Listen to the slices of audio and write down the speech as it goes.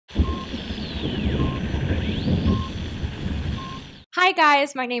Hi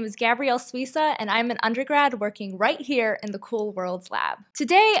guys, my name is Gabrielle Suissa and I'm an undergrad working right here in the Cool Worlds lab.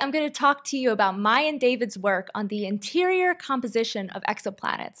 Today I'm going to talk to you about my and David's work on the interior composition of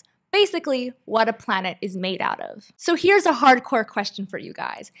exoplanets. Basically, what a planet is made out of. So here's a hardcore question for you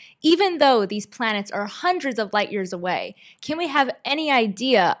guys. Even though these planets are hundreds of light years away, can we have any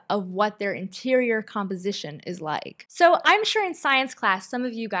idea of what their interior composition is like? So I'm sure in science class some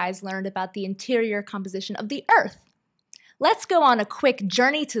of you guys learned about the interior composition of the Earth. Let's go on a quick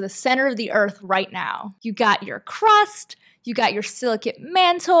journey to the center of the Earth right now. You got your crust, you got your silicate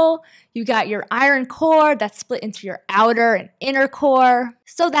mantle, you got your iron core that's split into your outer and inner core.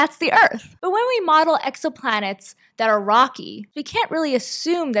 So that's the Earth. But when we model exoplanets that are rocky, we can't really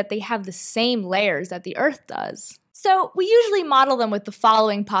assume that they have the same layers that the Earth does. So we usually model them with the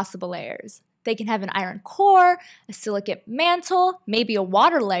following possible layers. They can have an iron core, a silicate mantle, maybe a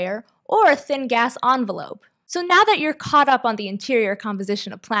water layer, or a thin gas envelope. So now that you're caught up on the interior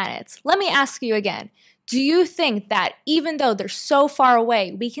composition of planets, let me ask you again, do you think that even though they're so far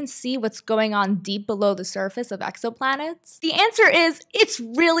away, we can see what's going on deep below the surface of exoplanets? The answer is, it's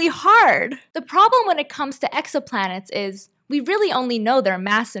really hard. The problem when it comes to exoplanets is, we really only know their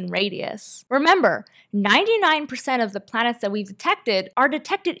mass and radius. Remember, 99% of the planets that we've detected are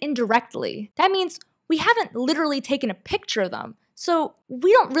detected indirectly. That means we haven't literally taken a picture of them. So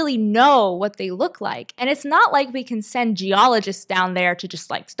we don't really know what they look like. And it's not like we can send geologists down there to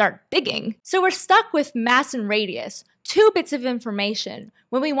just start digging. So we're stuck with mass and radius, 2 bits of information,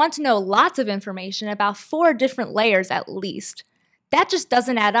 when we want to know lots of information about 4 different layers at least. That just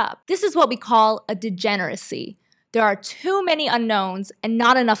doesn't add up. This is what we call a degeneracy. There are too many unknowns and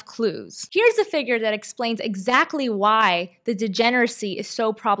not enough clues. Here's a figure that explains exactly why the degeneracy is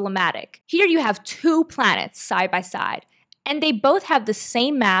so problematic. Here you have 2 planets side by side, and they both have the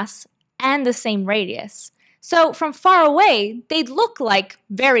same mass and the same radius. So from far away, they'd look like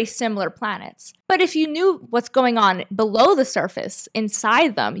very similar planets. But if you knew what's going on below the surface,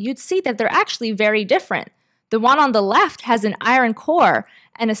 inside them, you'd see that they're actually very different. The one on the left has an iron core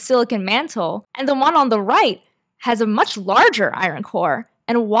and a silicon mantle, and the one on the right has a much larger iron core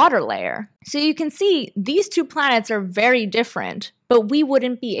and a water layer. So you can see these 2 planets are very different, but we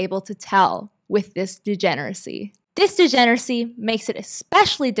wouldn't be able to tell with this degeneracy. This degeneracy makes it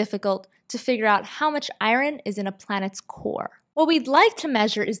especially difficult to figure out how much iron is in a planet's core. What we'd like to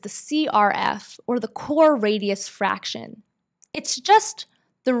measure is the CRF, or the core radius fraction. It's just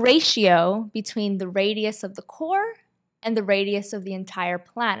the ratio between the radius of the core and the radius of the entire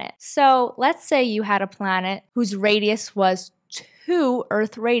planet. So let's say you had a planet whose radius was 2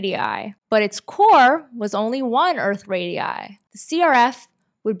 Earth radii, but its core was only 1 Earth radii. The CRF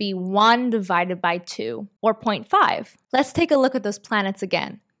would be 1 divided by 2, or 0.5. Let's take a look at those planets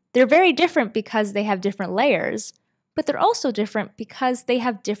again. They're very different because they have different layers, but they're also different because they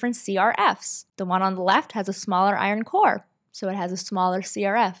have different CRFs. The one on the left has a smaller iron core, so it has a smaller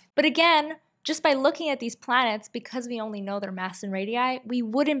CRF. But again, just by looking at these planets, because we only know their mass and radii, we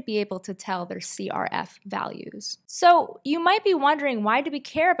wouldn't be able to tell their CRF values. So you might be wondering, why do we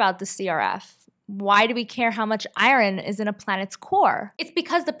care about the CRF? Why do we care how much iron is in a planet's core? It's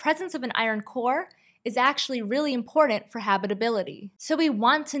because the presence of an iron core is actually really important for habitability. So we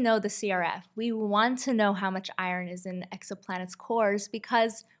want to know the CRF. We want to know how much iron is in exoplanets' cores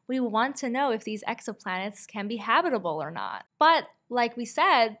because we want to know if these exoplanets can be habitable or not. But like we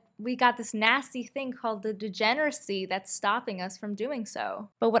said, we got this nasty thing called the degeneracy that's stopping us from doing so.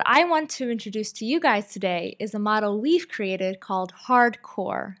 But what I want to introduce to you guys today is a model we've created called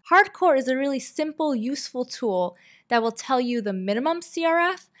hardcore. Hardcore is a really simple, useful tool that will tell you the minimum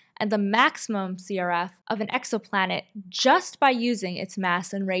CRF and the maximum CRF of an exoplanet just by using its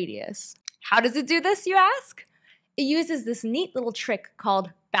mass and radius. How does it do this, you ask? It uses this neat little trick called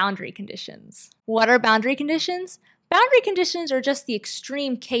boundary conditions. What are boundary conditions? Boundary conditions are just the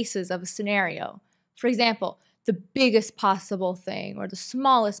extreme cases of a scenario. For example, the biggest possible thing, or the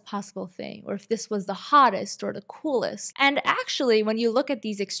smallest possible thing, or if this was the hottest or the coolest. And actually, when you look at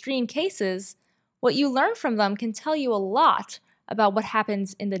these extreme cases, what you learn from them can tell you a lot about what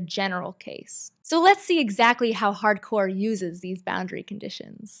happens in the general case. So let's see exactly how hardcore uses these boundary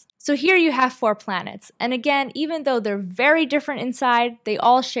conditions. So here you have 4 planets, and again, even though they're very different inside, they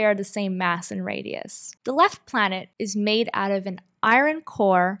all share the same mass and radius. The left planet is made out of an iron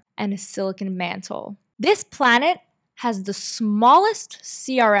core and a silicon mantle. This planet has the smallest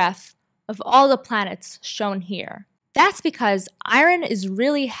CRF of all the planets shown here. That's because iron is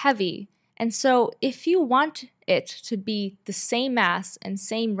really heavy, and so if you want it to be the same mass and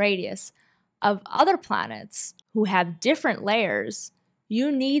same radius of other planets who have different layers, you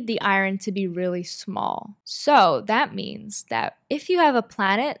need the iron to be really small. So that means that if you have a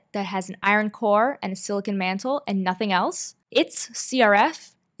planet that has an iron core and a silicon mantle and nothing else, its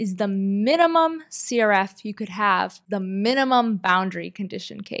CRF is the minimum CRF you could have, the minimum boundary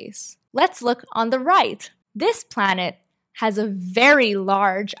condition case. Let's look on the right. This planet has a very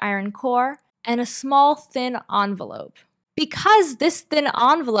large iron core and a small thin envelope. Because this thin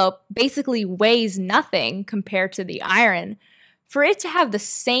envelope basically weighs nothing compared to the iron, for it to have the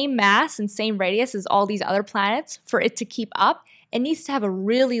same mass and same radius as all these other planets, for it to keep up, it needs to have a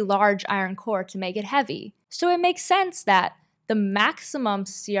really large iron core to make it heavy. So it makes sense that the maximum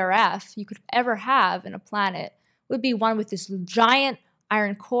CRF you could ever have in a planet would be one with this giant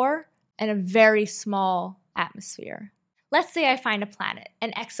iron core and a very small atmosphere. Let's say I find a planet,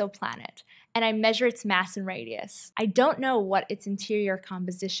 an exoplanet, and I measure its mass and radius. I don't know what its interior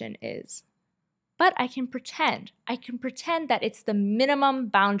composition is, but I can pretend. I can pretend that it's the minimum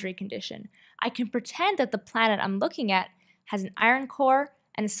boundary condition. I can pretend that the planet I'm looking at has an iron core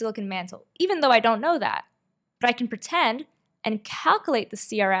and a silicon mantle, even though I don't know that. But I can pretend and calculate the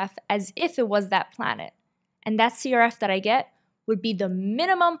CRF as if it was that planet. And that CRF that I get would be the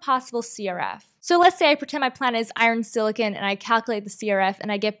minimum possible CRF. So let's say I pretend my planet is iron silicon and I calculate the CRF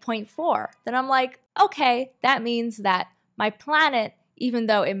and I get 0.4. Then I'm like, okay, that means that my planet, even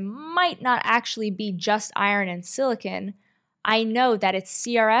though it might not actually be just iron and silicon, I know that its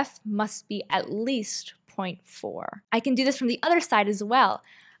CRF must be at least 0.4. I can do this from the other side as well.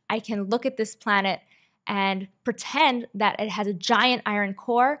 I can look at this planet and pretend that it has a giant iron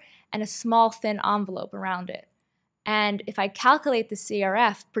core and a small thin envelope around it. And if I calculate the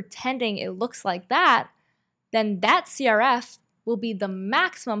CRF pretending it looks like that, then that CRF will be the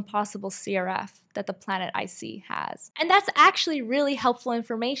maximum possible CRF that the planet I see has. And that's actually really helpful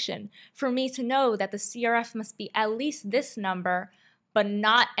information for me to know that the CRF must be at least this number, but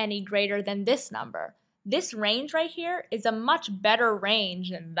not any greater than this number. This range right here is a much better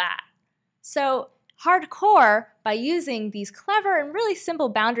range than that. So hardcore, by using these clever and really simple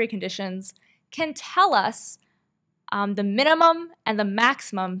boundary conditions, can tell us the minimum and the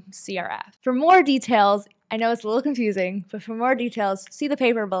maximum CRF. For more details, I know it's a little confusing, but for more details, see the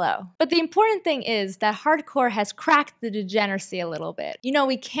paper below. But the important thing is that hardcore has cracked the degeneracy a little bit. You know,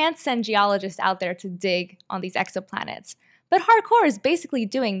 we can't send geologists out there to dig on these exoplanets, but hardcore is basically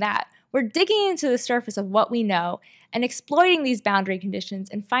doing that. We're digging into the surface of what we know and exploiting these boundary conditions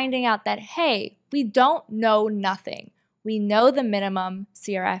and finding out that, hey, we don't know nothing. We know the minimum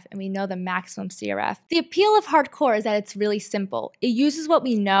CRF and we know the maximum CRF. The appeal of hardcore is that it's really simple. It uses what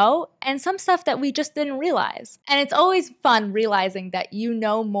we know and some stuff that we just didn't realize. And it's always fun realizing that you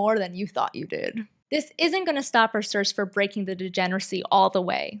know more than you thought you did. This isn't going to stop our search for breaking the degeneracy all the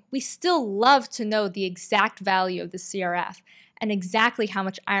way. We still love to know the exact value of the CRF and exactly how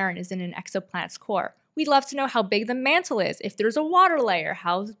much iron is in an exoplanet's core. We'd love to know how big the mantle is, if there's a water layer,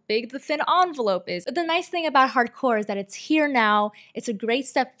 how big the thin envelope is. But the nice thing about hardcore is that it's here now, it's a great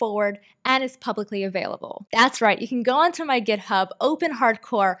step forward, and it's publicly available. That's right, you can go onto my GitHub, open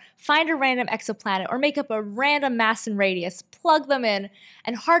hardcore, find a random exoplanet, or make up a random mass and radius, plug them in,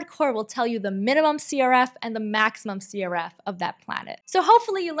 and hardcore will tell you the minimum CRF and the maximum CRF of that planet. So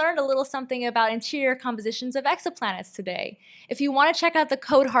hopefully you learned a little something about interior compositions of exoplanets today. If you want to check out the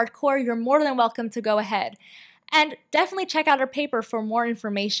code hardcore, you're more than welcome to go ahead. And definitely check out our paper for more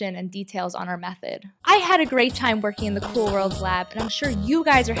information and details on our method. I had a great time working in the Cool Worlds lab, and I'm sure you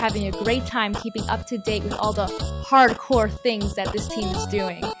guys are having a great time keeping up to date with all the hardcore things that this team is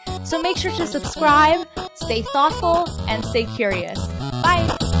doing. So make sure to subscribe, stay thoughtful, and stay curious.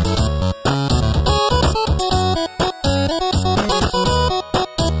 Bye!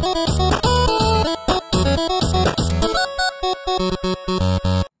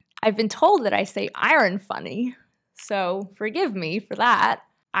 I've been told that I say iron funny, so forgive me for that.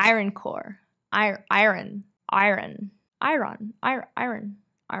 Iron core. Iron.